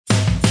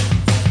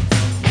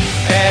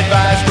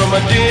Advice from a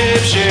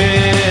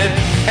dipshit.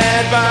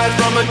 Advice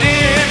from a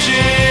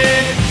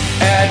dipshit.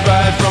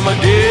 Advice from a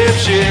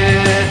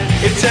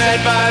dipshit. It's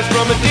advice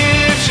from a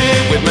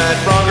dipshit with Matt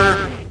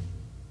Bronger.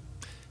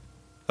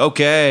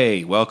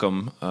 Okay,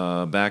 welcome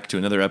back to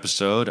another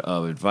episode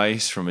of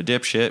Advice from a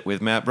Dipshit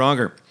with Matt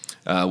Bronger.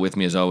 With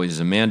me, as always, is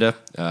Amanda.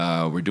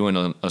 We're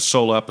doing a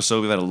solo episode.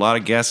 We've had a lot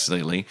of guests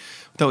lately.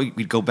 We thought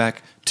we'd go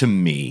back to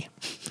me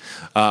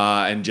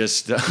and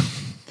just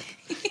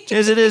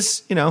as it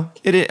is, you know,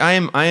 I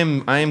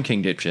am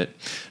King Dipshit.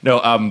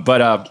 No,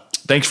 but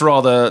thanks for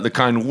all the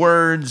kind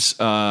words.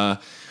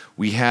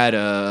 We had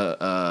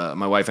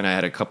my wife and I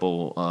had a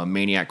couple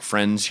maniac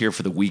friends here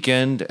for the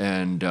weekend,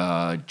 and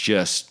I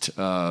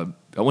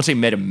won't say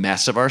made a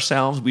mess of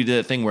ourselves. We did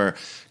a thing where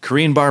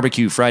Korean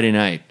barbecue Friday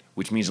night,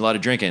 which means a lot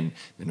of drinking.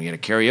 Then we had a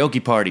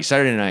karaoke party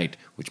Saturday night,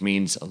 which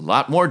means a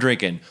lot more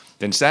drinking.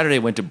 Then Saturday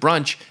went to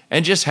brunch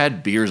and just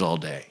had beers all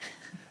day.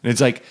 And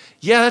it's like,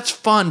 yeah, that's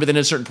fun, but then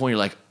at a certain point you're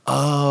like,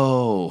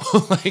 oh,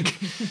 like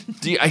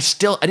I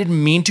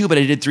didn't mean to, but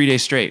I did 3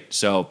 days straight.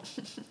 So.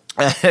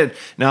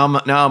 Now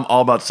I'm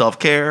all about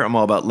self-care. I'm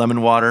all about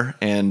lemon water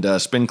and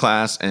spin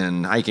class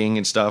and hiking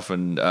and stuff.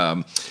 And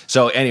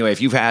so anyway,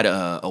 if you've had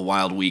a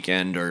wild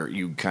weekend or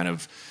you kind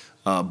of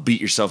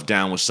beat yourself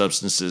down with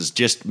substances,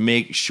 just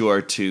make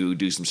sure to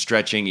do some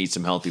stretching, eat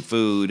some healthy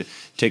food,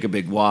 take a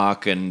big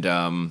walk, and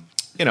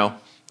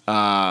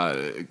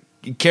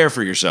care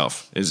for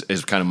yourself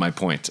is kind of my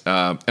point.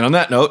 And on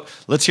that note,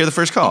 let's hear the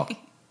first call.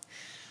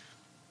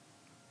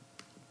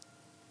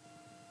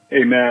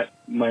 Hey, Matt.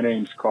 My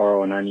name's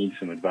Carl, and I need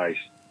some advice.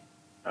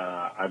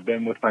 I've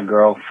been with my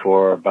girl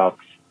for about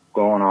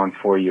going on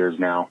 4 years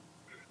now.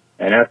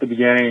 And at the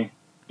beginning,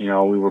 we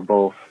were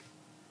both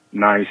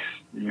nice,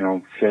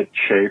 fit,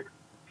 shape.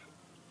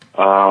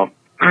 And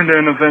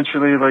then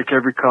eventually, like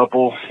every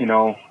couple,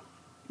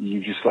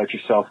 you just let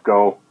yourself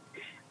go.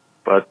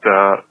 But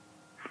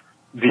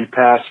the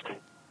past,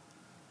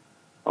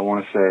 I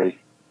want to say,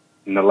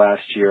 in the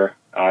last year,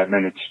 I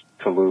managed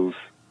to lose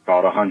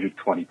about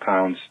 120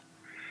 pounds.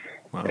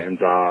 Wow. And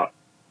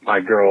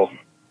my girl,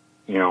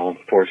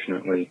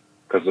 unfortunately,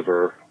 because of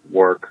her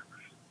work,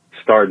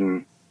 she's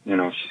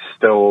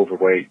still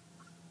overweight.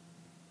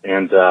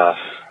 And,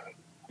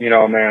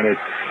 man,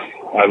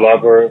 I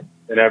love her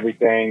and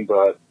everything,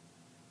 but,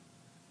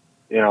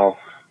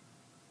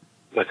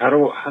 like, how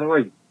do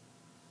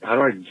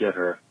I get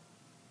her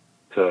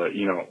to,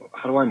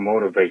 how do I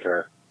motivate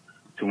her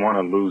to want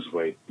to lose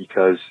weight?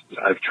 Because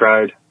I've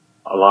tried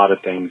a lot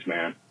of things,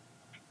 man.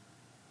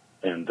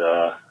 And,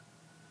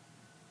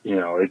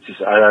 it's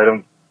just, I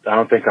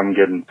don't think I'm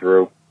getting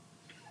through.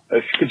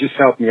 If you could just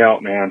help me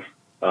out, man,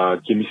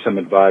 give me some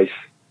advice.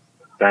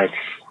 Thanks.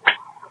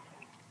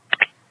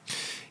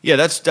 Yeah,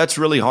 that's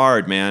really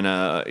hard, man.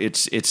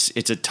 It's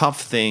a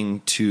tough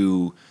thing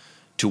to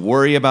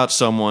worry about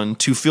someone,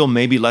 to feel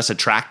maybe less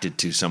attracted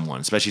to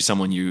someone, especially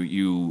someone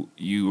you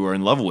are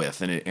in love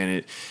with, and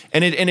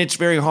it's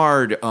very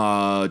hard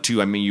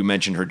to. I mean, you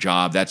mentioned her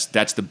job. That's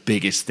the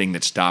biggest thing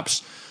that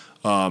stops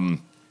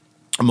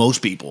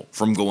most people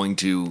from going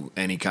to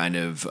any kind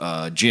of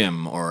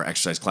gym or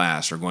exercise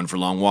class or going for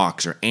long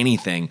walks or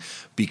anything,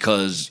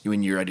 because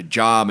when you're at a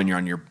job and you're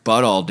on your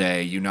butt all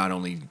day, you not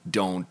only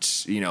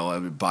don't,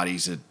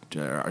 bodies that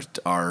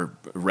are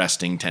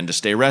resting tend to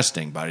stay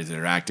resting. Bodies that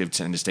are active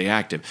tend to stay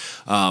active.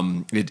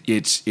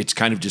 It's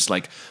kind of just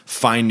like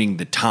finding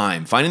the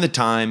time, and finding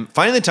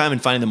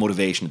the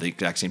motivation at the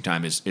exact same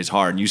time is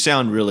hard. And you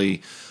sound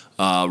really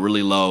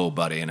low,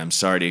 buddy, and I'm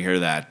sorry to hear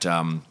that.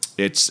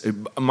 It's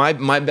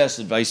my best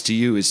advice to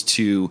you is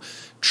to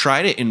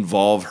try to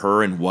involve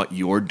her in what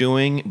you're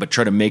doing, but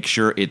try to make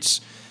sure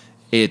it's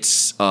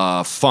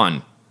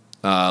fun.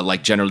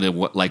 Like generally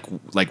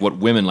what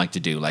women like to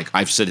do. Like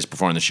I've said this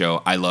before on the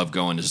show, I love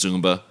going to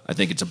Zumba. I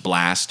think it's a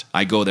blast.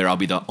 I go there, I'll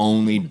be the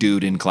only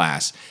dude in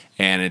class,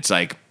 and it's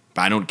like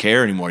I don't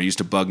care anymore. It used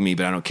to bug me,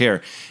 but I don't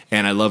care.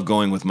 And I love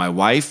going with my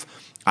wife.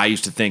 I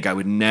used to think I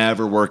would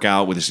never work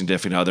out with a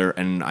significant other,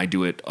 and I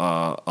do it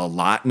a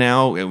lot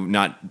now.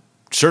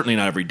 Certainly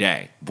not every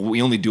day, but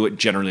we only do it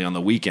generally on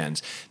the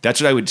weekends. That's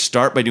what I would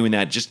start by doing.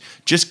 That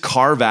just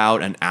carve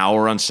out an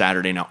hour on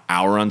Saturday and an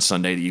hour on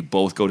Sunday that you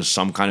both go to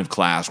some kind of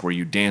class where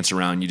you dance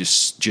around, you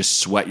just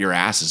sweat your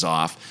asses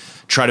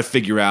off. Try to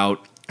figure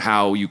out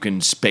how you can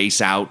space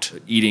out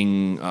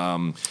eating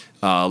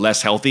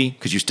less healthy,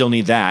 because you still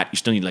need that. You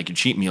still need like your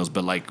cheat meals,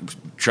 but like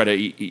try to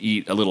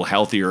eat a little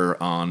healthier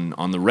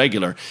on the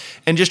regular,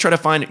 and just try to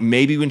find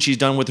maybe when she's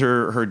done with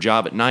her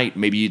job at night,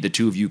 maybe the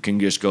two of you can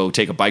just go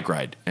take a bike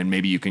ride, and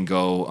maybe you can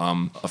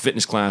go a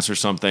fitness class or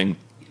something.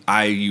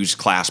 I use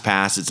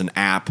ClassPass. It's an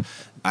app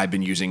I've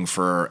been using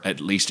for at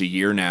least a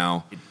year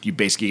now. You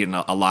basically get an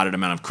allotted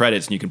amount of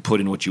credits, and you can put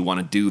in what you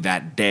want to do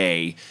that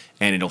day,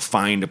 and it'll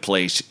find a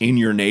place in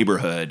your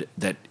neighborhood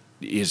that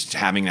is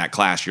having that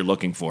class you're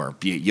looking for,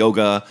 be it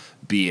yoga,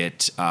 be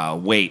it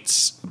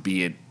weights,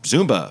 be it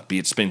Zumba, be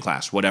it spin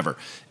class, whatever.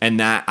 And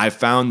that I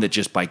found that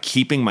just by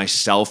keeping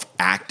myself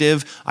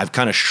active, I've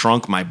kind of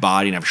shrunk my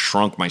body and I've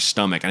shrunk my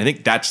stomach. And I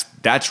think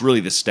that's really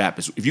the step.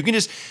 Is if you can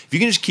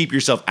just keep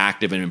yourself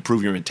active and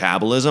improve your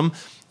metabolism.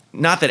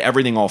 Not that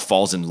everything all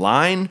falls in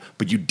line,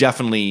 but you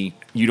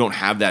don't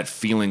have that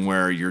feeling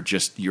where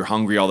you're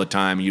hungry all the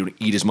time and you don't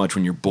eat as much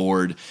when you're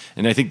bored.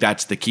 And I think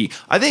that's the key.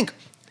 I think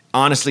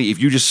honestly, if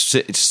you just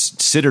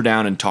sit her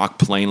down and talk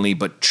plainly,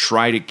 but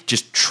try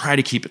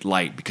to keep it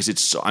light,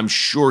 because I'm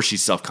sure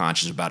she's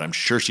self-conscious about it. I'm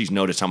sure she's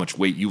noticed how much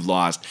weight you've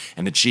lost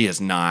and that she has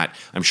not.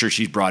 I'm sure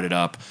she's brought it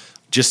up.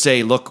 Just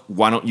say, look,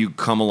 why don't you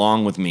come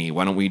along with me?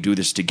 Why don't we do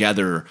this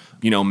together?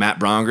 You know, Matt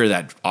Bronger,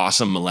 that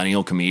awesome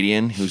millennial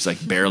comedian who's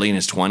like barely in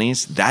his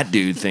 20s, that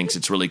dude thinks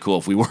it's really cool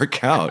if we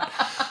work out.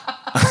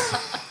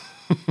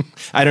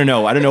 I don't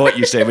know what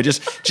you say, but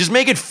just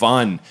make it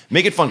fun.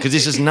 Make it fun, because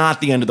this is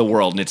not the end of the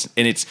world,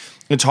 and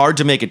it's hard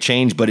to make a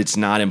change, but it's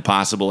not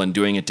impossible. And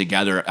doing it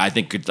together, I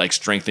think, could like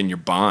strengthen your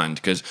bond,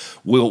 because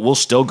we'll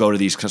still go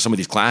to some of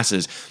these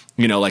classes.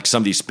 You know, like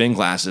some of these spin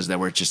classes that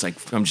were just like,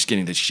 I'm just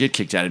getting the shit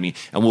kicked out of me.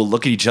 And we'll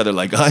look at each other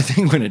like, oh, I think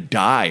I'm going to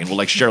die. And we'll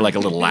like share like a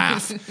little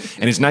laugh.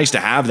 And it's nice to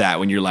have that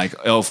when you're like,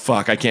 oh,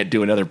 fuck, I can't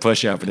do another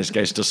push-up and this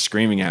guy's still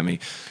screaming at me.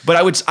 But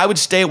I would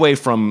stay away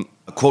from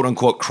quote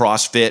unquote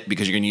CrossFit,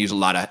 because you're going to use a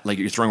lot of, like,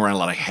 you're throwing around a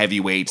lot of heavy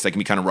weights that can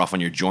be kind of rough on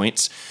your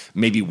joints.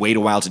 Maybe wait a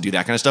while to do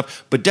that kind of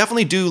stuff, but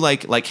definitely do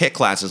like HIIT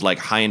classes, like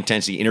high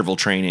intensity interval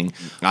training.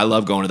 I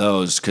love going to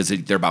those because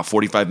they're about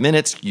 45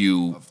 minutes.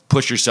 You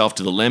push yourself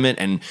to the limit,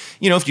 and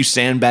you know, if you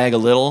sandbag a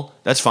little,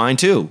 that's fine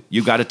too.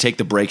 You got to take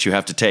the breaks you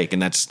have to take,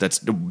 and that's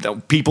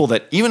the people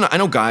that, even I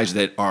know guys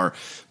that are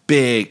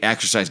big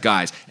exercise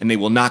guys, and they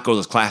will not go to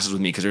those classes with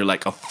me because they're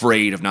like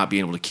afraid of not being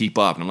able to keep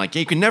up. And I'm like,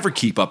 yeah, you can never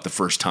keep up the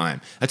first time.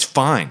 That's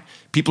fine.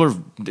 People are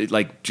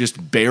like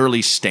just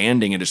barely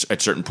standing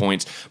at certain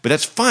points, but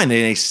that's fine.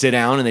 They sit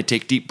down and they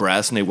take deep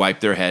breaths and they wipe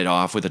their head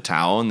off with a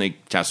towel and they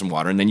have some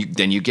water, and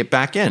then you get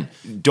back in.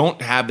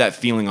 Don't have that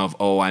feeling of,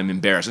 oh, I'm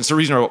embarrassed. And it's the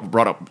reason I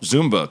brought up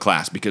Zumba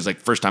class, because like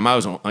first time I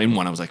was in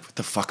one, I was like, what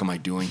the fuck am I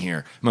doing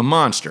here? I'm a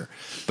monster.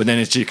 But then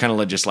it's just kind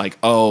of just like,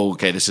 oh,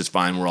 okay, this is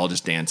fine. We're all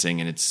just dancing,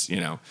 and it's,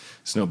 you know,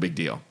 it's no big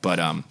deal. But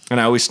and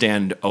I always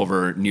stand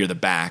over near the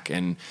back,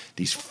 and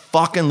these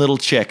fucking little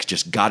chicks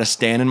just got to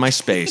stand in my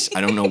space.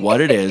 I don't know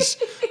what it is,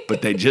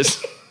 but they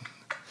just...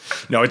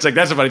 No, it's like,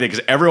 that's the funny thing,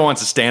 because everyone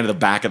wants to stand at the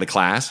back of the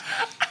class.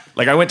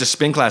 Like, I went to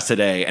spin class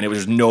today, and it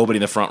was nobody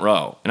in the front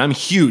row. And I'm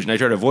huge, and I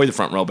tried to avoid the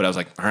front row, but I was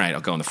like, all right,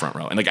 I'll go in the front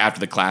row. And like after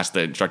the class,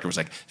 the instructor was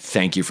like,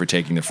 thank you for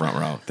taking the front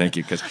row. Thank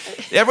you, because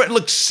everyone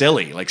looked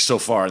silly, like so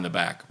far in the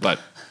back. But...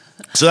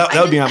 So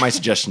that would be my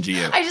suggestion to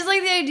you. I just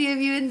like the idea of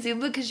you in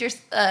Zumba because you're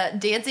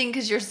dancing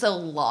because you're so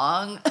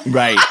long.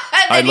 Right.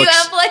 And then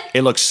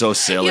it looks so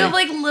silly. You have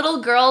like little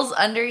girls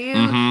under you.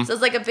 Mm-hmm. So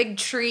it's like a big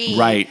tree.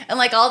 Right. And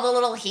like all the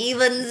little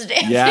heathens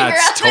dancing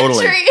around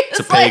the tree.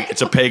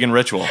 It's a pagan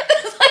ritual.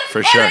 It's like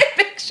for sure.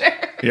 Picture.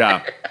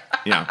 Yeah.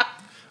 Yeah.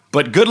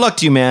 But good luck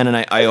to you, man, and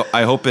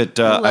I hope it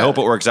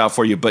works out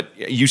for you. But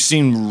you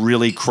seem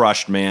really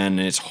crushed, man,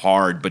 and it's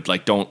hard. But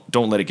like, don't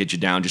let it get you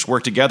down. Just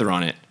work together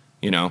on it.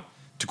 You know.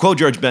 To quote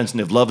George Benson,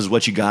 if love is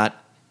what you got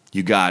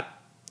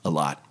a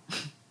lot.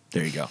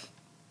 There you go.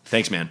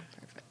 Thanks, man.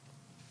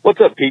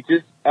 What's up,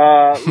 Peaches?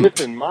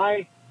 Listen,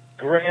 my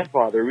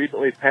grandfather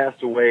recently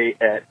passed away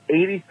at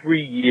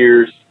 83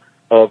 years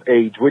of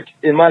age, which,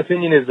 in my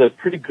opinion, is a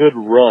pretty good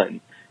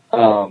run.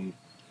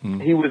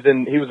 He was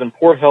in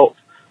poor health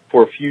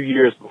for a few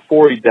years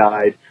before he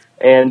died,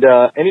 and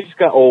he just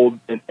got old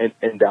and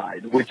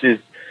died, which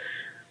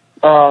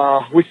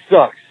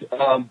sucks.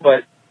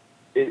 But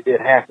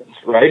it happens,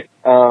 right?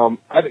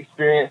 I've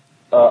experienced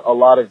a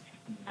lot of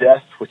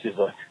death, which is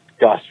what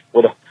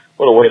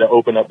a way to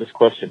open up this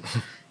question.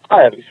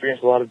 I have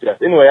experienced a lot of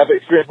death. Anyway, I've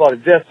experienced a lot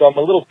of death, so I'm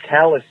a little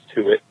callous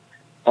to it.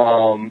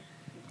 And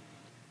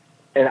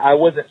I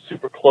wasn't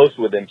super close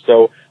with him,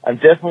 so I'm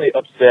definitely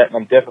upset, and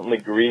I'm definitely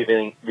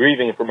grieving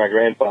for my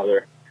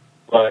grandfather,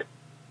 but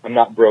I'm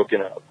not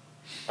broken up.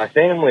 My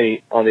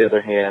family, on the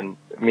other hand,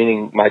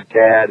 meaning my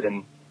dad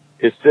and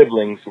his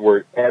siblings,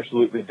 were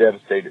absolutely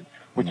devastated,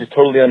 which is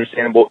totally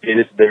understandable. It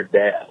is their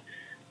dad.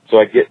 So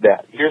I get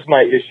that. Here's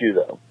my issue,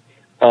 though,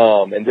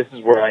 and this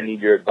is where I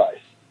need your advice.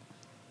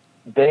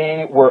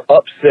 They were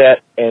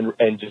upset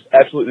and just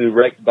absolutely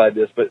wrecked by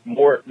this, but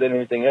more than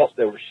anything else,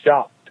 they were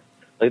shocked.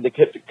 Like, they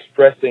kept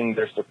expressing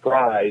their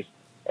surprise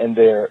and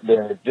their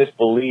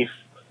disbelief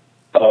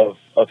of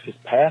his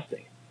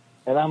passing.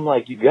 And I'm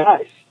like, you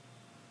guys,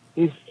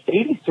 he's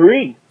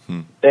 83.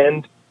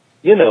 And,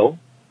 you know,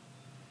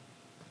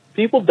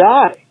 people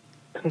die.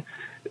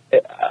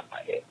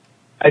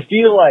 I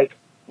feel like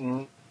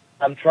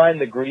I'm trying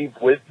to grieve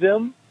with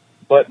them,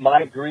 but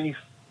my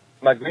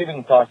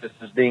grieving process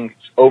is being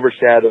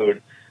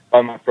overshadowed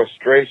by my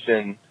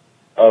frustration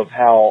of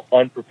how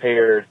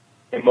unprepared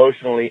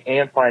emotionally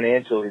and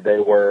financially they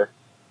were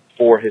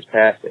for his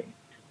passing.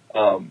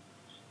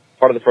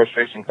 Part of the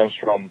frustration comes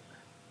from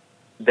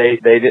they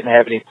didn't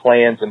have any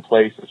plans in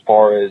place as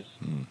far as,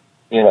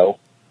 you know,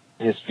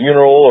 his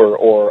funeral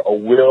or a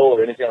will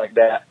or anything like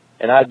that.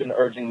 And I've been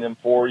urging them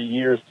for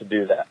years to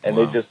do that. And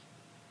Wow. they just,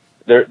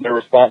 their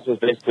response was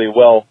basically,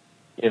 well,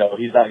 you know,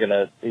 he's not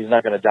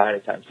gonna die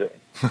anytime soon.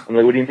 I'm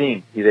like, what do you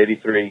mean? He's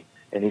 83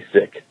 and he's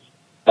sick.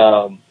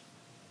 So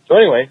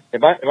anyway,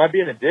 am I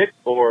being a dick,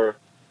 or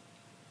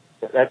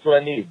that's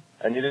what I need?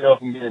 I need to know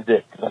if I'm being a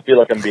dick, 'cause I feel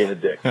like I'm being a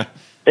dick.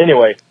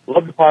 Anyway,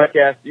 love the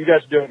podcast. You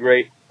guys are doing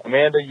great.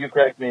 Amanda, you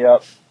cracked me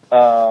up.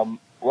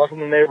 Welcome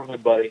to the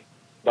neighborhood, buddy.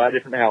 Buy a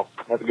different house.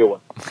 Have a good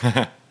one.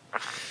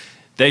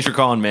 Thanks for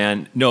calling,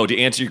 man. No, to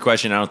answer your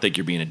question, I don't think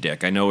you're being a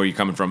dick. I know where you're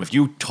coming from. If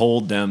you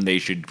told them they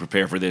should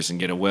prepare for this and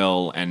get a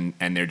will, and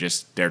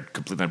they're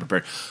completely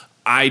unprepared,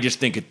 I just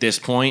think at this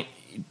point,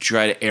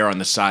 try to err on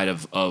the side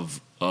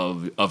of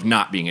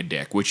not being a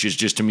dick, which is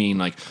just to mean,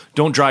 like,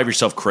 don't drive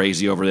yourself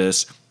crazy over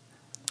this.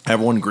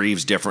 Everyone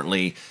grieves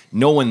differently.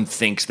 No one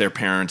thinks their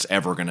parents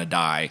ever going to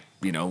die.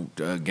 You know,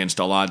 against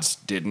all odds,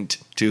 didn't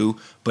too.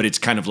 But it's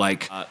kind of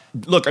like,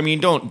 look, I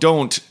mean,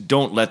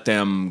 don't let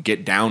them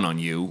get down on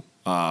you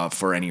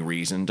for any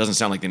reason. Doesn't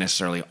sound like they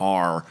necessarily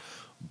are,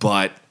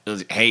 but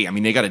hey, I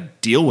mean, they got to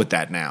deal with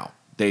that now.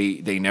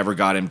 They never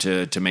got him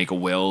to make a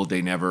will.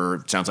 They never.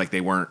 It sounds like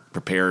they weren't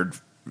prepared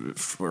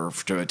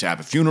to have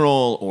a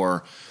funeral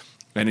or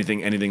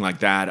anything like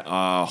that.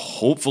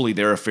 Hopefully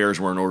their affairs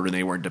were in order and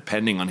they weren't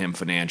depending on him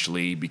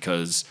financially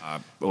because,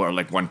 or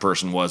like one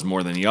person was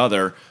more than the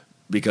other,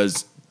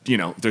 because, you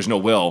know, if there's no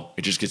will,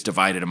 it just gets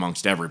divided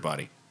amongst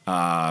everybody,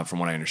 from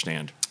what I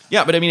understand.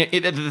 Yeah, but I mean,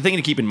 the thing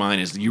to keep in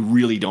mind is that you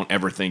really don't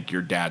ever think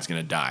your dad's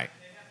going to die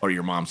or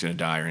your mom's going to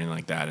die or anything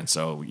like that. And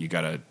so you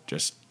got to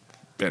just,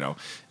 you know,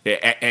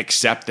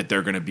 accept that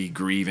they're going to be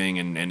grieving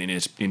and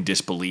in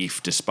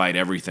disbelief despite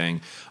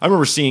everything. I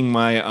remember seeing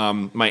my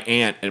my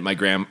aunt at my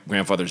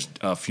grandfather's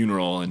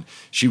funeral, and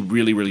she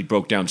really, really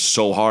broke down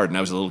so hard. And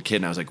I was a little kid,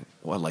 and I was like,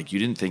 well, like, you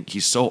didn't think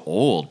he's so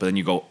old. But then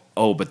you go,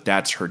 oh, but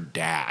that's her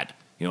dad.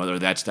 You know, or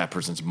that's that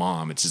person's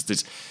mom. It's just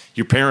this,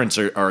 your parents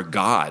are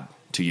God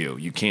to you.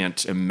 You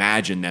can't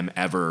imagine them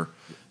ever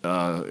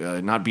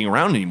not being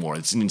around anymore.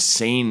 It's an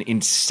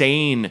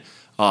insane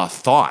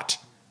thought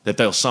that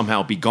they'll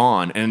somehow be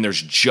gone, and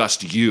there's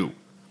just you.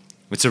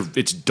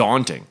 It's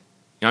daunting.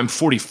 I'm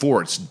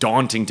 44. It's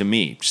daunting to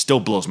me. It still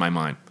blows my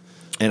mind,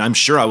 and I'm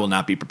sure I will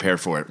not be prepared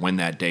for it when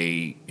that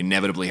day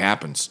inevitably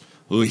happens.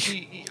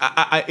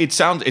 It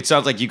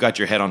sounds like you got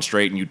your head on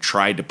straight and you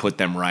tried to put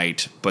them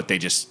right, but they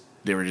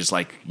were just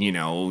like, you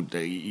know,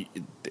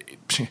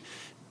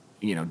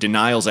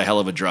 denial's a hell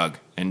of a drug,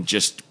 and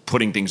just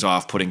putting things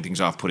off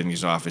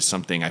is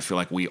something I feel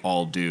like we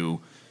all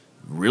do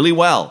really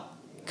well,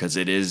 because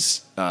it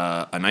is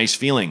a nice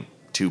feeling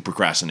to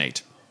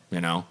procrastinate,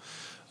 you know.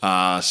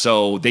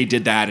 So they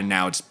did that, and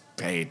now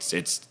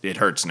it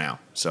hurts now.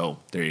 So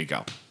there you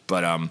go.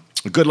 But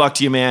good luck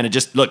to you, man. And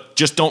just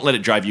don't let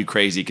it drive you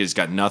crazy, because it's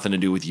got nothing to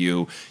do with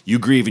you. You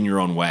grieve in your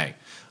own way.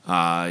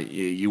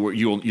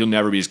 You'll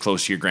never be as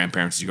close to your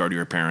grandparents as you are to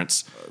your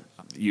parents.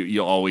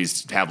 You'll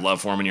always have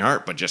love for them in your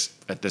heart, but just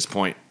at this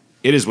point,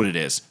 it is what it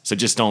is. So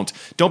just don't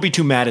be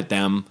too mad at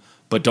them,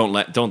 but don't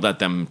let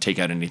them take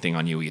out anything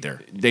on you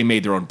either. They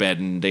made their own bed,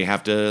 and they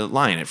have to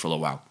lie in it for a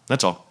little while.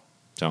 That's all.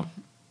 So,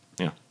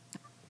 yeah.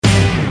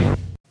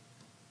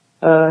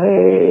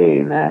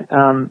 Hey, Matt.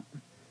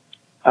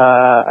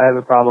 I have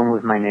a problem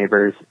with my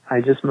neighbors.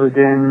 I just moved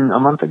in a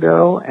month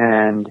ago,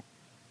 and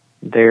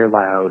they're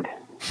loud.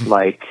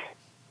 Like,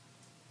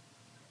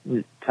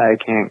 I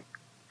can't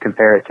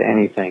compare it to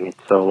anything.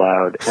 It's so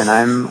loud. And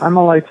I'm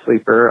a light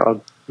sleeper.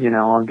 I'll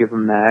give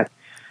them that.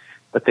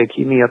 But they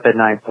keep me up at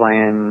night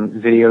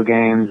playing video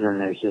games, and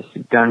there's just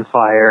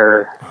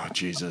gunfire. Oh,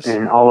 Jesus.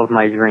 In all of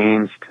my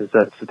dreams, because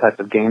that's the type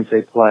of games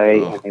they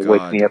play. Oh, and they God.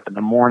 wake me up in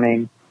the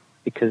morning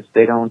because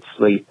they don't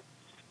sleep.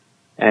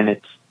 And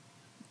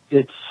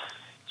it's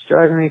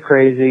driving me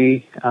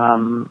crazy.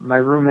 My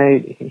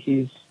roommate,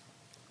 he's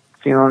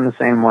feeling the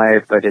same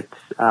way, but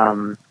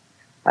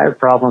I have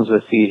problems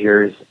with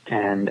seizures,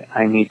 and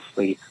I need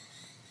sleep.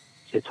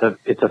 It's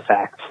a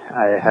fact.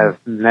 I have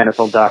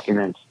medical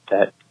documents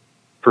that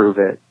prove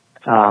it.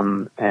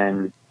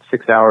 And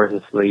 6 hours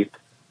of sleep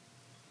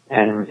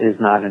and is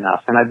not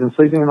enough. And I've been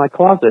sleeping in my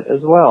closet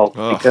as well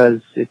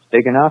because it's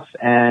big enough,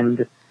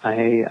 and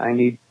I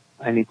need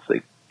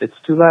sleep. It's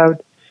too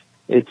loud.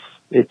 It's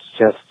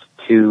just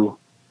too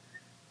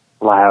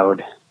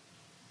loud.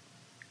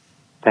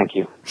 Thank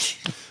you.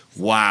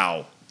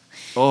 Wow.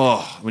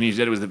 Oh, when you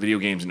said it was the video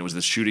games and it was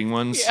the shooting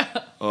ones.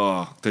 Yeah.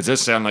 Oh, does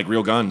this sound like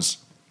real guns?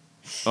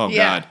 Oh,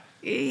 Yeah. God.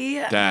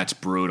 Yeah. That's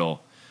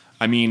brutal.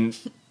 I mean,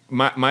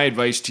 my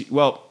advice to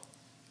well,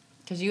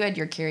 Because you had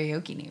your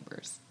karaoke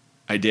neighbors.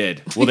 I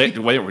did. Well, they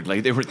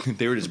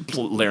were just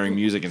blaring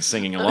music and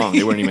singing along.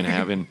 They weren't even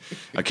having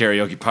a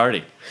karaoke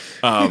party.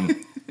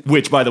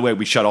 Which, by the way,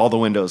 we shut all the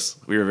windows.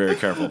 We were very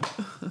careful,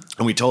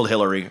 and we told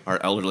Hillary, our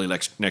elderly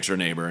next door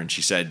neighbor, and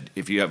she said,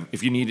 "If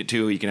you need it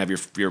too, you can have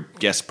your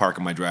guests park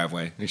in my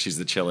driveway." And she's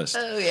the chillest.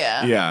 Oh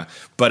yeah. Yeah,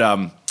 but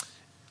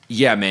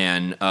Yeah,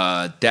 man,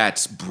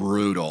 that's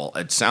brutal.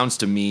 It sounds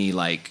to me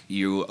like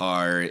you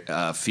are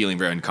feeling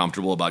very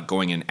uncomfortable about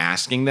going and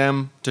asking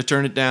them to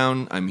turn it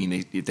down. I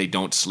mean, they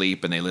don't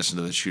sleep and they listen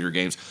to the shooter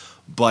games,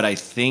 but I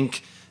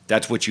think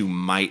that's what you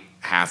might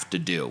have to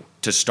do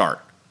to start.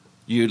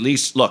 You at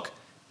least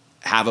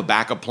have a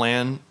backup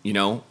plan. You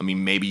know, I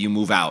mean, maybe you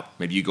move out,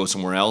 maybe you go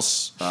somewhere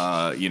else.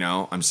 You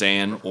know, I'm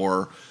saying,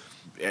 or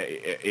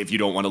if you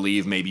don't want to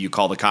leave, maybe you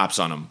call the cops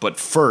on them. But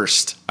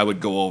first, I would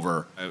go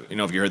over. You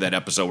know, if you heard that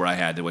episode where I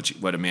had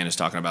what Amanda's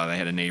talking about, I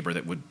had a neighbor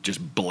that would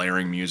just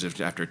blaring music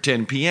after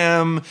 10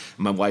 p.m.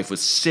 My wife was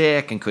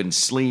sick and couldn't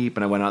sleep,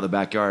 and I went out in the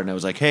backyard and I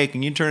was like, "Hey,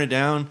 can you turn it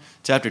down?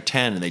 It's after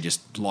 10," and they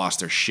just lost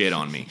their shit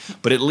on me.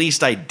 But at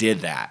least I did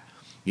that.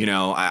 You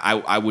know,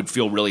 I would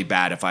feel really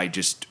bad if I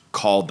just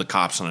called the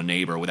cops on a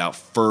neighbor without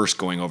first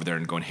going over there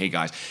and going, "Hey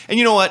guys." And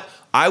you know what?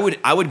 I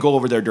would go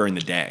over there during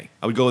the day.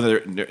 I would go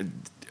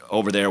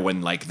over there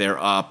when like they're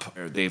up,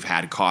 or they've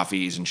had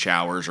coffees and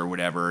showers or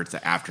whatever. It's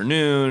the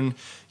afternoon,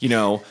 you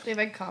know. They've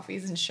had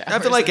coffees and showers. I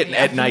feel like in the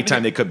at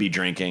nighttime they could be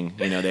drinking.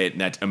 You know,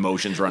 that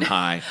emotions run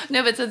high.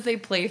 No, but since they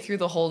play through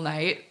the whole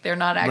night, they're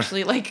not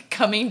actually like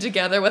coming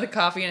together with a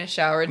coffee and a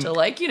shower until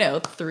like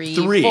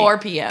 3, 4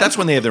 p.m. That's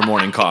when they have their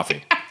morning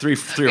coffee. 3 or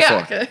 4.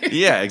 Okay.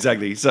 Yeah,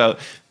 exactly. So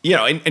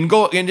and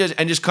go and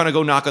just kind of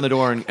go knock on the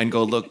door and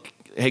go, "Look,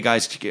 hey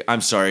guys,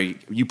 I'm sorry,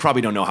 you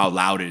probably don't know how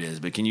loud it is,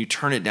 but can you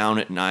turn it down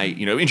at night?"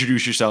 You know,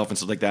 introduce yourself and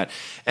stuff like that,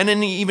 and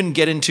then even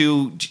get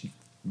into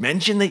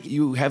mention that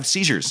you have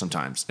seizures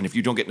sometimes, and if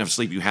you don't get enough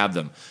sleep, you have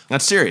them.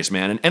 That's serious,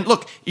 man. And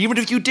look, even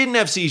if you didn't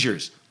have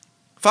seizures,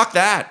 fuck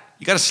that.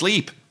 You got to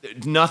sleep.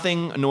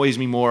 Nothing annoys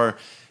me more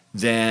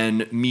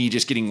than me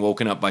just getting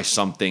woken up by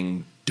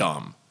something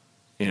dumb.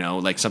 You know,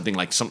 like something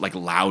like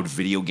loud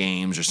video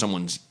games or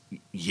someone's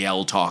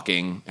yell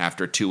talking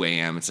after 2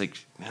 a.m. It's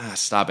like,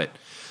 stop it.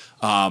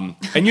 And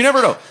you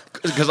never know,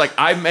 because like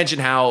I've mentioned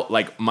how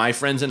like my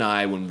friends and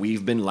I, when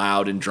we've been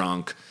loud and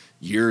drunk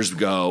years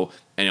ago,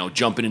 and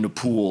jumping into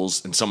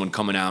pools and someone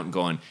coming out and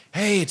going,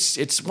 "Hey,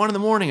 it's 1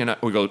 a.m," and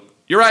we go,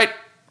 "You're right,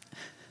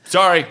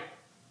 sorry,"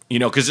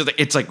 because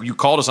it's like you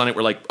called us on it.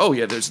 We're like, "Oh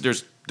yeah,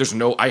 there's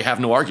no, I have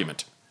no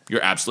argument.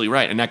 You're absolutely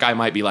right." And that guy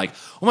might be like,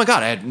 "Oh my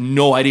God, I had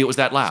no idea it was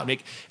that loud."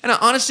 And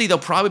honestly, they'll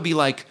probably be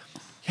like,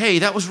 "Hey,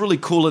 that was really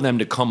cool of them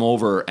to come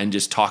over and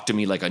just talk to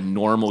me like a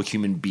normal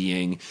human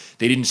being.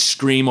 They didn't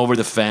scream over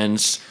the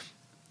fence.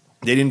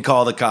 They didn't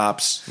call the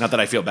cops." Not that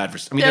I feel bad for.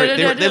 I mean,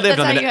 they lived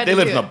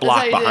on the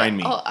block behind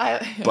me.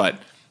 But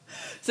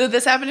so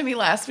this happened to me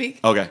last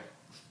week. Okay.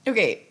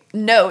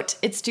 Note,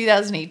 it's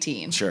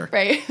 2018. Sure.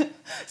 Right?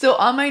 So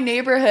on my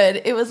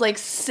neighborhood, it was like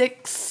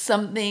 6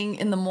 something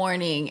in the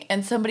morning,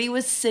 and somebody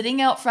was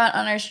sitting out front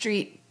on our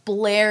street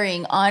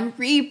blaring on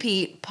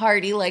repeat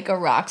 "Party Like a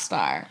Rock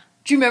Star."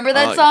 Do you remember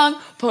that song?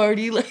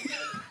 Party Like...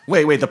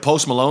 Wait, the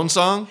Post Malone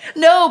song?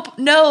 No,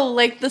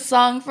 like the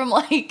song from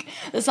like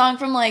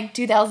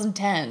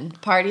 2010,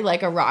 "Party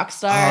Like a Rock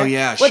Star." Oh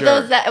yeah, With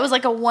sure. It was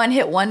like a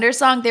one-hit wonder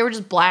song. They were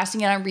just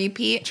blasting it on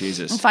repeat.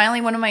 Jesus. And finally,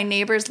 one of my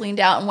neighbors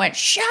leaned out and went,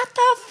 "Shut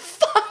the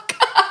fuck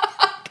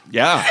up!"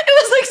 Yeah. It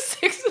was like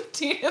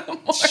 6:15 in the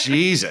morning.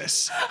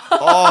 Jesus.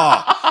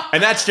 Oh,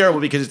 and that's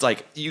terrible because it's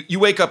like you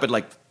wake up at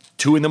like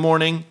 2 a.m.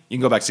 You can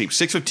go back to sleep.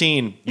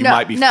 6:15, you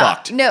might be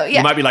fucked. No, yeah.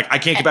 You might be like, "I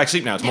can't get back to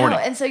sleep now. It's morning."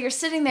 And so you're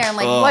sitting there and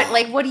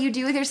like, what do you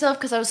do with yourself?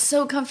 Because I was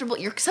so comfortable.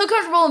 You're so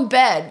comfortable in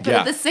bed, but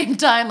at the same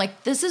time,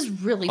 like, this is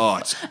really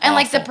it's and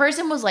like the awful.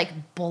 person was like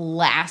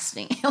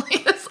blasting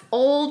like this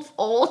old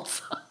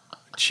song.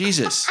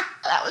 Jesus.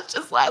 That was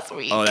just last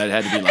week. Oh, that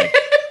had to be like,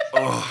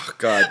 oh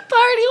God.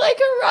 "Party Like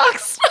a Rock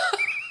Star."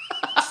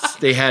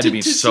 They had to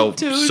be so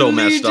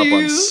messed up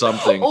on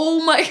something.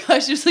 Oh my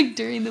gosh, just like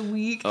during the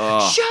week.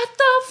 Shut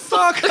the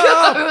fuck up.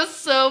 up. It was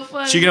so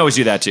funny. She can always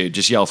do that too.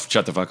 Just yell,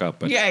 "Shut the fuck up."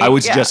 But Yeah, I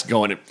would yeah. suggest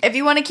going. If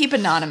you want to keep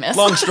anonymous.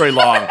 Long story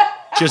long.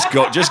 Just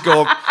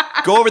go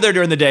over there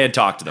during the day and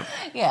talk to them.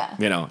 Yeah.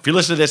 If you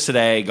listen to this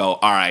today, go,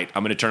 "All right,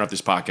 I'm going to turn off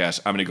this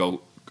podcast. I'm going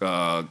to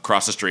go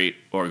cross the street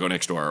or go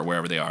next door or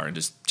wherever they are and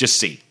just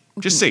see.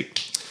 Just see."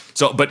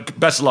 So, but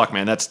best of luck,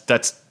 man.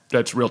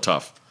 That's real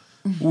tough.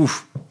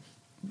 Oof.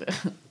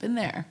 Been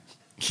there.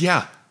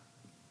 Yeah.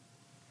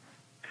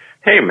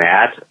 Hey,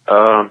 Matt.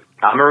 I'm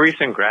a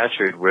recent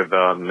graduate with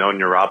no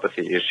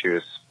neuropathy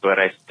issues, but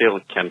I still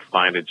can't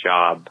find a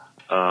job.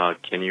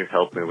 Can you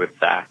help me with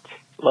that?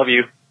 Love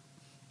you.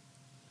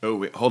 Oh,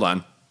 wait, hold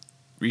on.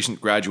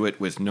 Recent graduate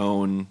with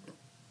known...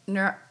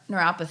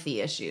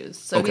 Neuropathy issues.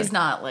 So Okay. he's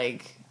not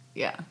like,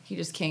 he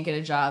just can't get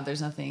a job.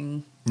 There's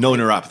nothing. No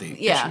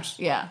neuropathy issues.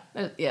 Yes.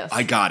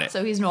 I got it.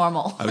 So he's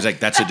normal. I was like,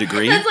 that's a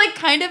degree? That's like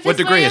kind of What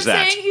his degree way is of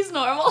that? saying he's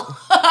normal.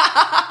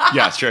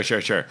 Yeah,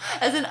 sure.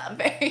 As in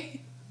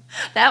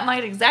that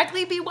might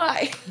exactly be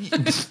why.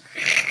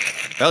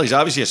 Well, he's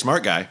obviously a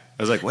smart guy.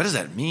 I was like, what does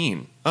that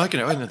mean? Oh, I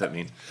know what that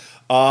means.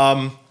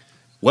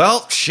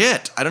 Well,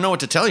 shit. I don't know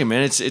what to tell you,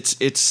 man.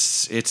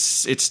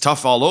 It's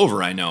tough all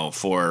over, I know,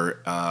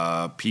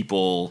 for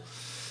people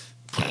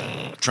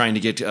trying to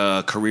get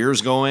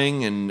careers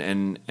going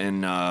and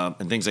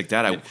things like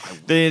that.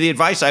 The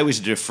advice I always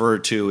defer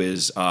to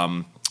is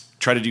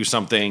try to do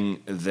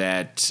something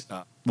that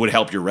would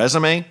help your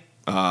resume,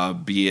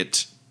 be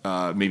it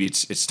maybe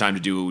it's time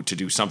to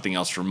do something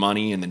else for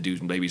money, and then do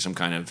maybe some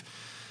kind of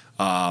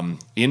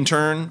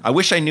intern. I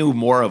wish I knew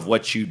more of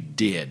what you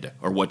did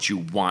or what you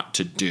want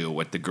to do,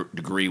 what the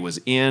degree was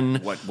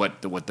in,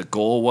 what the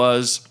goal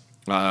was.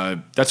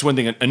 That's one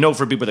thing. A note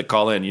for people that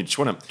call in: you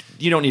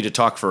don't need to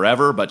talk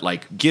forever, but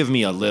like, give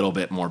me a little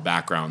bit more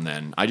background.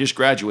 Then I just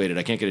graduated.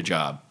 I can't get a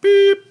job.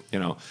 Beep.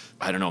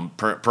 I don't know.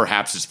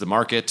 Perhaps it's the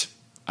market.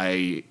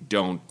 I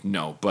don't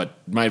know, but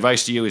my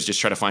advice to you is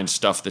just try to find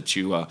stuff that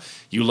you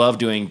love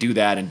doing. Do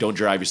that, and don't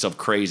drive yourself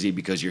crazy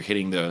because you're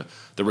hitting the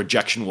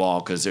rejection wall,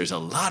 because there's a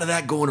lot of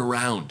that going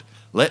around.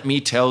 Let me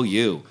tell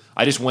you.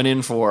 I just went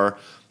in for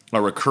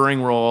a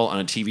recurring role on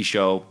a TV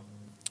show.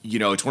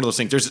 It's one of those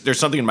things. There's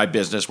something in my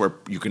business where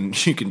you can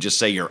just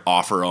say you're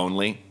offer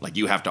only. Like,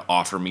 you have to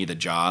offer me the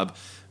job,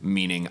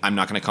 meaning I'm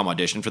not going to come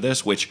audition for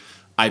this, which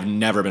I've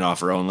never been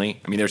offer only.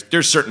 I mean,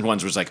 there's certain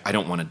ones where it's like, I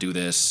don't want to do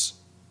this.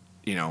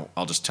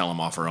 I'll just tell them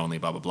offer only,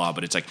 blah, blah, blah.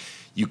 But it's like,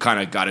 you kind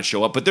of got to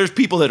show up. But there's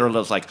people that are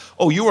just like,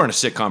 oh, you were on a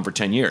sitcom for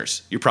 10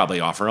 years. You're probably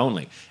offer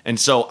only. And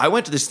so I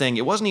went to this thing.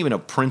 It wasn't even a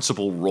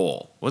principal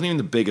role. It wasn't even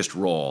the biggest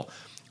role.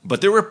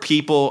 But there were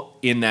people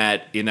in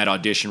that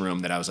audition room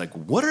that I was like,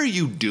 what are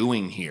you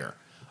doing here?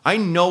 I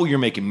know you're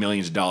making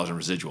millions of dollars in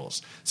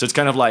residuals. So it's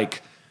kind of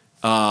like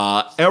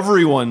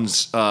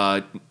everyone's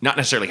not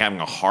necessarily having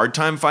a hard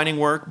time finding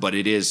work, but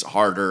it is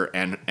harder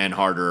and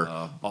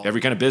harder,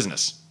 every kind of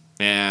business.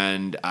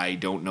 And I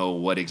don't know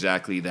what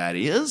exactly that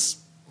is,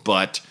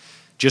 but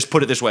just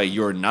put it this way: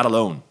 you're not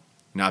alone,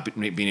 not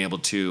being able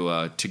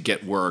to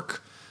get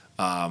work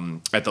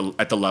at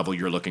the level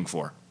you're looking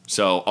for.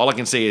 So all I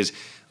can say is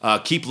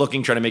keep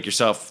looking, try to make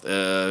yourself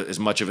as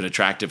much of an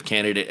attractive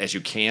candidate as you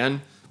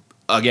can.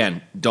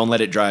 Again, don't let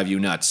it drive you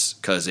nuts,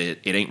 because it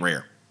ain't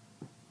rare.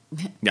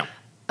 No.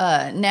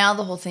 Now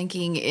the whole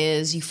thinking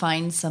is you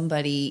find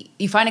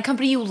a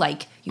company you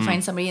like, you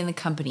find somebody in the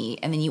company,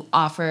 and then you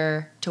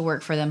offer to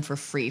work for them for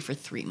free for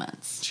 3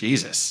 months.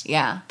 Jesus.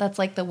 Yeah, that's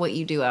like what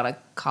you do out of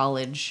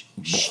college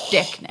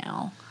shtick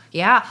now.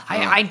 Yeah,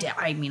 I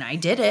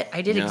did it.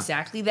 I did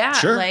exactly that.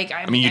 Sure. Like,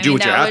 you do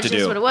what you have to do.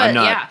 Just what it was.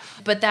 Yeah,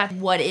 but that's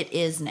what it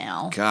is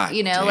now. God,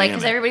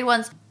 because everybody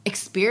wants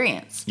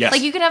experience. Yes.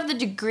 Like, you can have the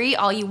degree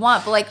all you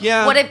want, but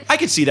I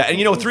could see that.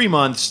 And 3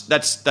 months,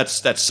 that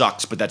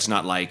sucks, but that's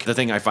not like, the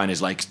thing I find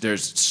is like,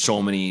 there's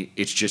so many,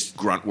 it's just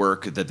grunt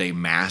work that they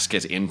mask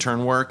as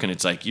intern work, and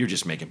it's like, you're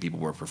just making people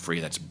work for free.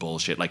 That's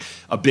bullshit. Like,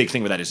 a big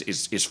thing with that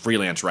is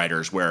freelance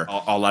writers, where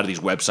a lot of these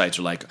websites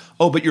are like,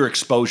 oh, but your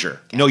exposure.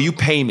 Yeah. No, you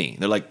pay me.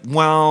 They're like,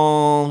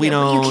 well, we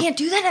don't. You can't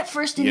do that at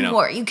first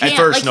anymore. You can't. At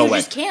first, no way.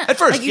 Just can't. At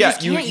first, you just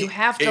can't. You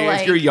have to,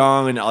 if you're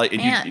young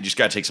and you just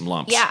got to take some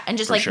lumps. Yeah, and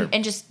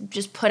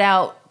just put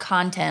out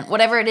content,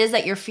 whatever it is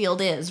that your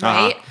field is,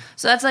 right?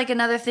 So that's like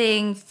another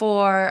thing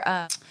for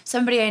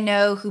somebody I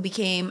know who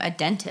became a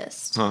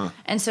dentist,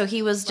 and so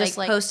he was just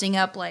like posting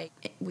up like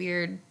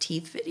weird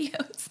teeth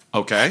videos.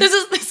 Okay,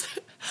 this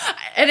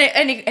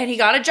and he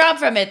got a job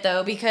from it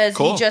though, because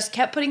he just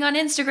kept putting on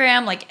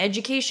Instagram like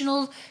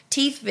educational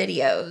teeth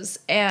videos,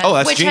 and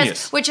that's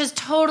genius. Which has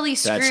totally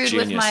screwed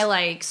with my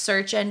like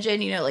search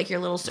engine, like your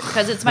little,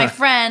 because it's my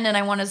friend and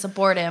I want to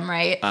support him,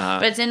 right?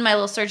 But it's in my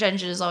little search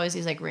engine is always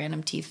these like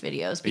random teeth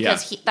videos,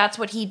 because that's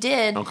what he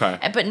did. Okay,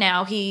 but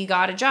now he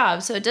got a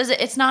job, so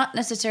it's not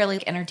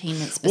necessarily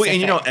entertainment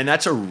specific. Well, and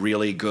that's a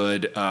really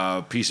good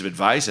piece of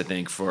advice, I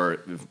think,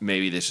 for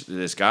maybe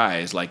this guy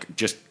is like,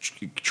 just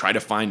try to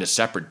find a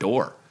separate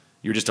door.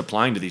 You're just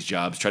applying to these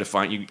jobs. Try to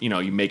find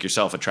you make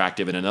yourself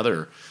attractive in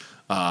another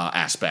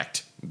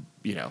aspect,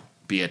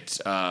 be it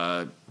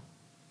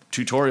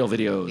tutorial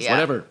videos,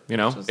 whatever,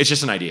 it's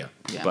just an idea,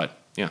 but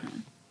yeah.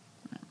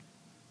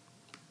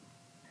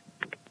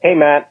 Hey,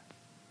 Matt,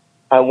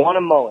 I want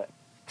a mullet,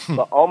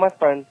 but all my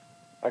friends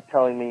are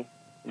telling me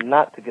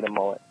not to get a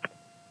mullet.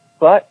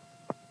 But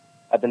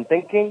I've been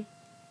thinking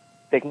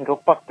they can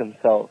go fuck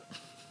themselves,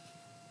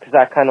 because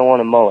I kind of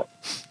want a mullet.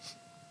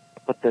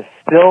 But there's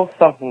still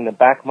something in the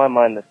back of my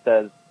mind that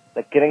says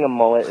that getting a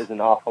mullet is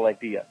an awful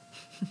idea.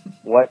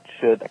 What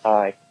should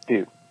I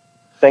do?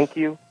 Thank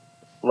you.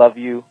 Love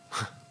you.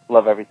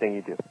 Love everything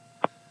you do.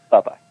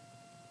 Bye-bye.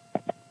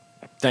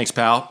 Thanks,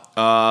 pal.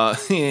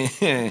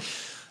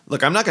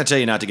 Look, I'm not going to tell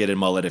you not to get a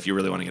mullet if you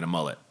really want to get a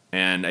mullet.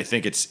 And I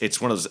think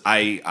it's one of those.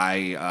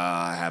 I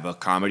have a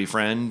comedy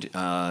friend,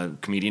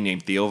 comedian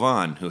named Theo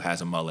Vaughn, who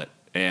has a mullet.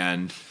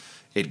 And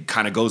it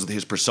kind of goes with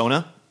his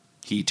persona.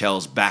 He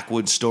tells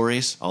backwoods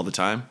stories all the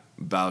time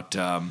about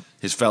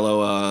his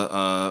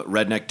fellow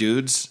redneck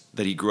dudes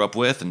that he grew up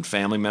with and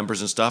family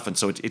members and stuff. And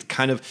so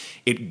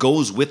it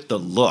goes with the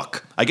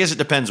look. I guess it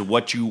depends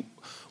what you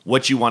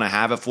want to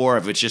have it for.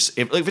 If it's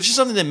just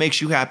something that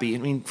makes you happy, I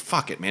mean,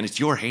 fuck it, man. It's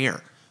your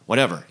hair.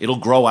 Whatever. It'll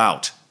grow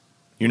out.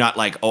 You're not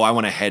like, oh, I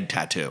want a head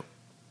tattoo.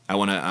 I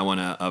want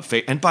a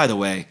face. And by the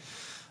way,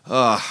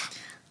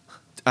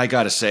 I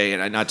gotta say,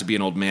 and not to be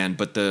an old man,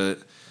 but the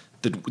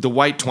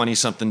white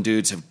 20-something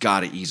dudes have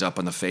got to ease up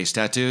on the face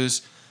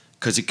tattoos.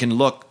 because it can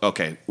look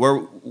okay.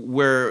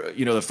 Where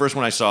you know the first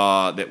one I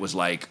saw that was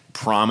like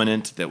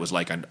prominent, that was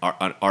like an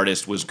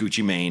artist was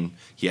Gucci Mane.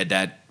 He had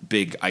that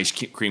big ice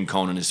cream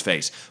cone in his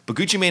face. But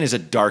Gucci Mane is a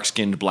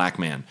dark-skinned black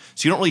man,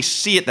 so you don't really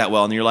see it that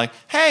well. And you're like,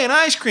 hey, an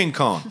ice cream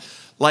cone.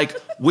 Like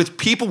with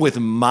people with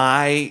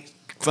my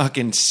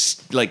fucking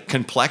like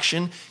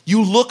complexion,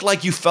 you look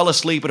like you fell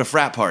asleep at a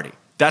frat party.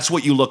 That's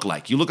what you look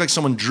like. You look like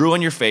someone drew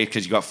on your face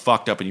because you got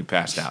fucked up and you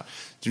passed out.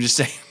 So I'm just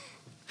saying.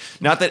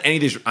 Not that any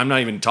of these, I'm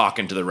not even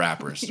talking to the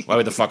rappers.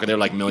 Why the fuck are they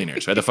like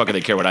millionaires? Why the fuck do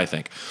they care what I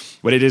think?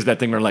 But it is that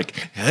thing where like,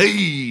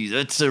 hey,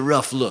 that's a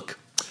rough look.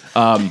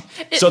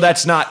 So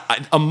that's not,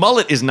 a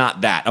mullet is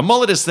not that. A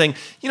mullet is thing,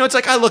 you know, it's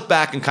like I look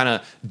back and kind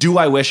of, do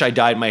I wish I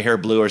dyed my hair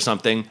blue or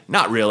something?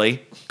 Not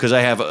really, because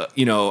I have,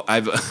 you know,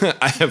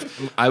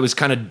 I was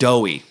kind of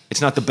doughy.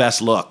 It's not the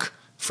best look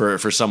for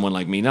someone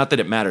like me. Not that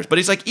it matters, but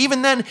it's like,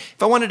 even then,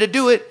 if I wanted to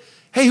do it,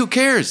 hey, who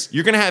cares?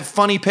 You're going to have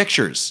funny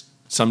pictures.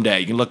 Someday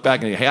you can look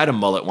back and go, hey, I had a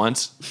mullet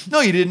once. No,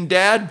 you didn't,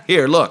 Dad.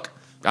 Here, look.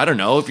 I don't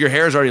know. If your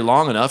hair's already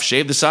long enough,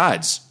 shave the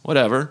sides.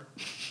 Whatever.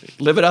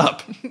 Live it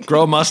up.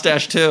 Grow a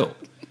mustache too.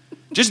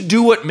 Just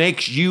do what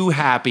makes you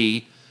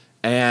happy.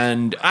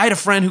 And I had a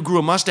friend who grew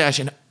a mustache,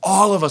 and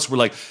all of us were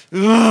like,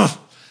 ugh,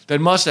 that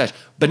mustache.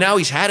 But now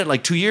he's had it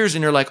like 2 years,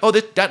 and you're like, oh,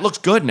 that looks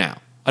good now.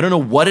 I don't know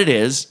what it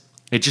is.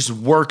 It just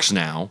works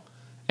now.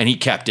 And he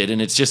kept it,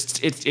 and it's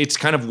just it's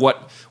kind of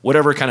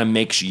whatever kind of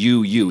makes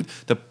you you.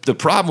 The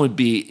problem would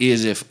be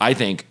is if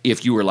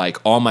you were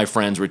like, all my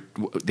friends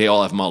they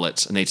all have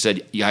mullets, and they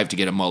said you have to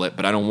get a mullet,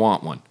 but I don't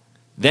want one.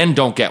 Then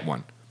don't get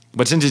one.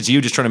 But since it's you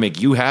just trying to make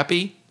you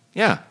happy,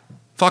 yeah,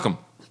 fuck them.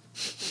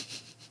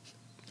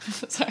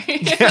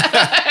 Sorry.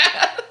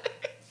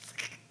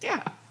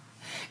 Yeah.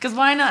 Because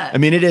why not? I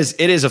mean, it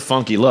is a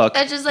funky look.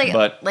 That's just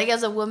like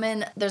as a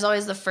woman, there's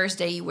always the first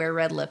day you wear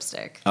red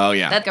lipstick. Oh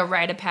yeah, that's like a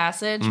rite of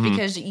passage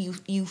because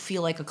you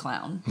feel like a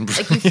clown.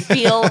 Like you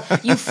feel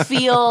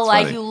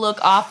like you look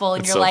awful,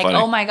 and you're so like, funny.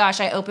 Oh my gosh,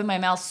 I open my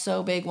mouth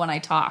so big when I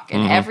talk.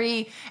 And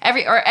every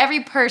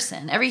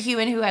person, every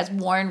human who has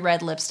worn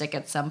red lipstick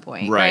at some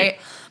point, right?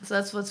 So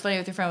that's what's funny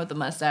with your friend with the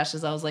mustache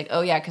is I was like,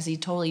 oh yeah, because he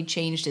totally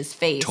changed his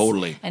face.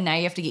 Totally. And now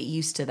you have to get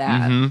used to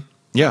that.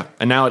 Yeah,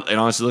 and now it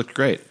honestly looked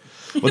great.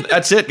 Well,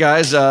 that's it,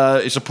 guys.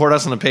 Support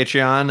us on the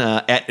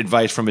Patreon at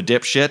Advice from a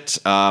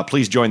Dipshit.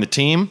 Please join the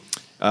team.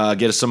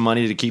 Get us some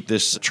money to keep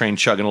this train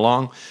chugging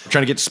along. We're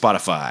trying to get to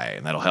Spotify,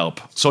 and that'll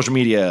help. Social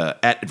media,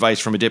 at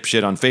Advice from a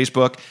Dipshit on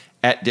Facebook,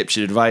 at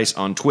Dipshit Advice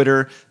on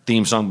Twitter.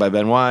 Theme song by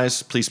Ben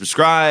Wise. Please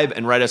subscribe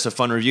and write us a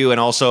fun review, and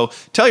also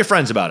tell your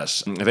friends about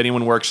us. If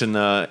anyone works as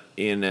a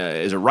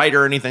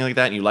writer or anything like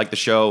that, and you like the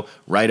show,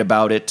 write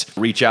about it.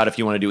 Reach out if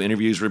you want to do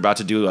interviews. We're about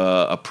to do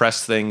a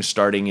press thing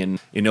starting in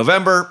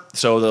November,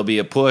 so there'll be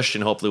a push,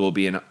 and hopefully we'll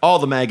be in all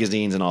the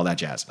magazines and all that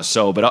jazz.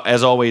 So, but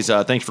as always,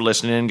 thanks for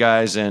listening in,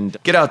 guys, and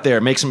get out there,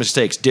 make some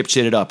mistakes,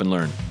 dipshit it up, and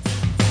learn.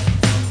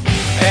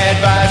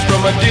 Advice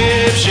from a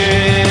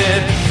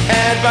dipshit.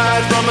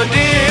 Advice from a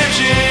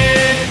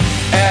dipshit.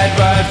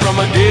 Advice from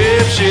a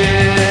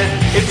dipshit.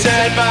 It's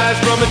advice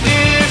from a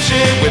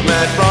dipshit with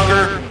Matt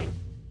Bronger.